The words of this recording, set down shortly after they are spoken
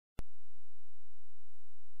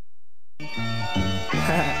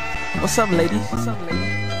What's up, ladies?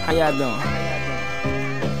 How y'all doing?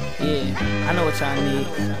 Yeah, I know what y'all need.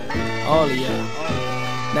 All of y'all.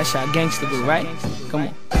 That's y'all Gangsta Boo, right? Come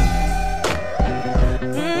on.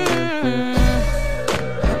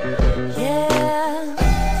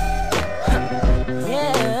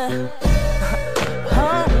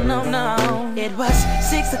 It was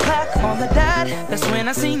 6 o'clock on the dot. That's when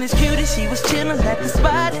I seen this cutie. She was chillin' at the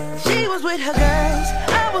spot. She was with her girls,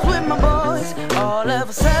 I was with my boys. All of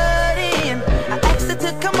a sudden, I asked her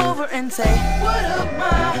to come over and say, "What up,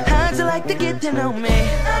 ma? How'd you like to get to know me?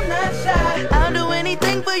 I'm not shy, I'll do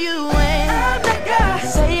anything for you, and I'm that guy.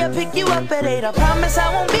 Say I'll pick you up at 8, I promise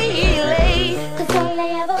I won't be late. Cause all I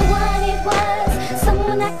ever wanted was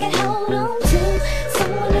someone I could hold on to,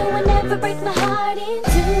 someone who would never break my heart in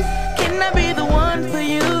two. Can I be the one for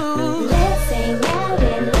you? Let's sing out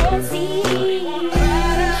and let's see.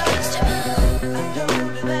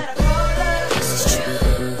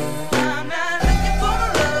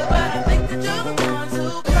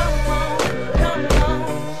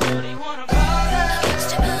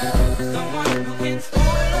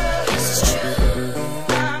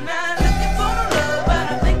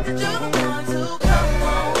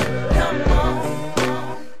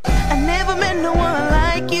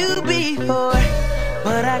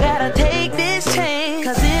 But I gotta take this chance,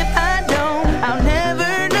 cause if I don't, I'll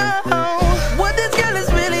never know what this girl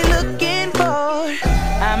is really looking for.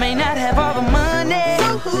 I may not have all the money,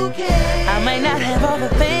 so who cares? I may not have all the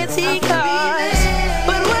fancy cars,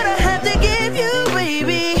 but what I have to give you,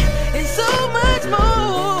 baby, is so much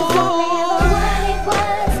more. Cause all I ever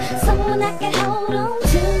wanted was someone I could hold on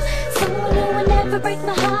to, someone who would never break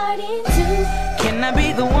my heart in two. Can I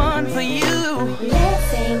be the one for you? Let's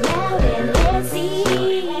sing out and let's see.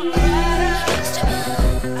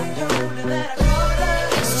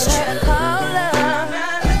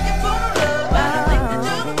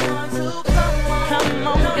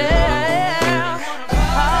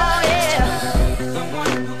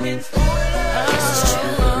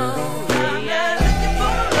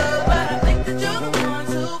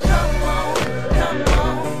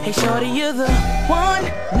 Hey shorty, you're the one.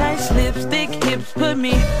 Nice lipstick, hips put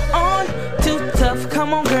me on. Too tough,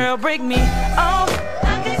 come on girl, break me off.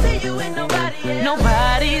 I can't see you with nobody else.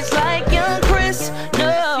 Nobody's like young Chris, no.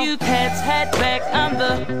 A few cats had back, I'm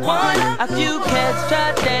the one. A few cats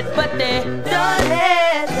tried that, but they're done.